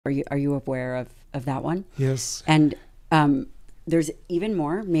Are you aware of that one? Yes. And there's even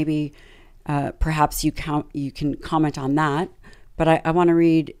more. Maybe perhaps you can comment on that. But I want to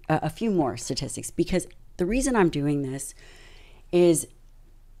read a few more statistics, because the reason I'm doing this is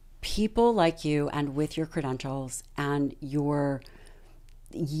people like you and with your credentials and your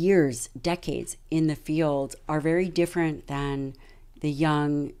years, decades in the field are very different than the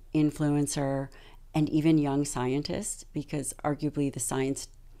young influencer and even young scientist, because arguably the science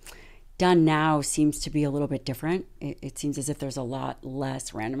done now seems to be a little bit different. It seems as if there's a lot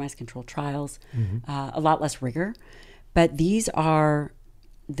less randomized controlled trials, a lot less rigor. But these are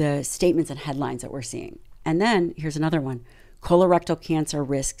the statements and headlines that we're seeing. And then here's another one. Colorectal cancer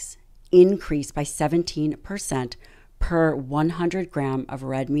risks increase by 17% per 100 gram of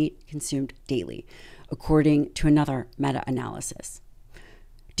red meat consumed daily, according to another meta-analysis.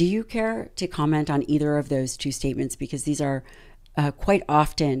 Do you care to comment on either of those two statements? Because these are quite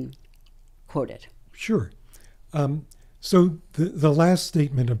often quoted. Sure. So the last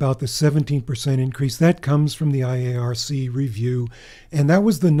statement about the 17% increase, that comes from the IARC review, and that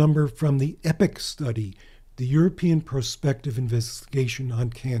was the number from the EPIC study, the European Prospective Investigation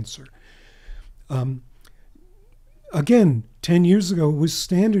on Cancer. Again, 10 years ago, it was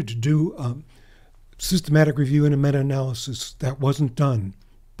standard to do a systematic review and a meta-analysis. That wasn't done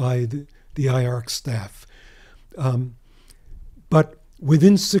by the IARC staff. But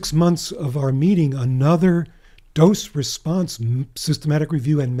within 6 months of our meeting, another dose response systematic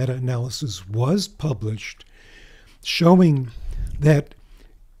review and meta-analysis was published, showing that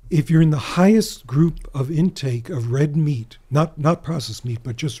if you're in the highest group of intake of red meat, not processed meat,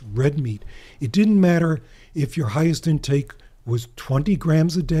 but just red meat, it didn't matter if your highest intake was 20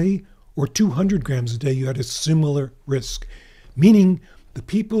 grams a day or 200 grams a day, you had a similar risk. Meaning the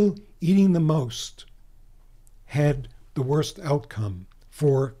people eating the most had the worst outcome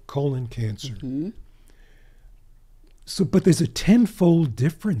for colon cancer. So, but there's a tenfold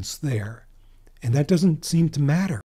difference there, and that doesn't seem to matter.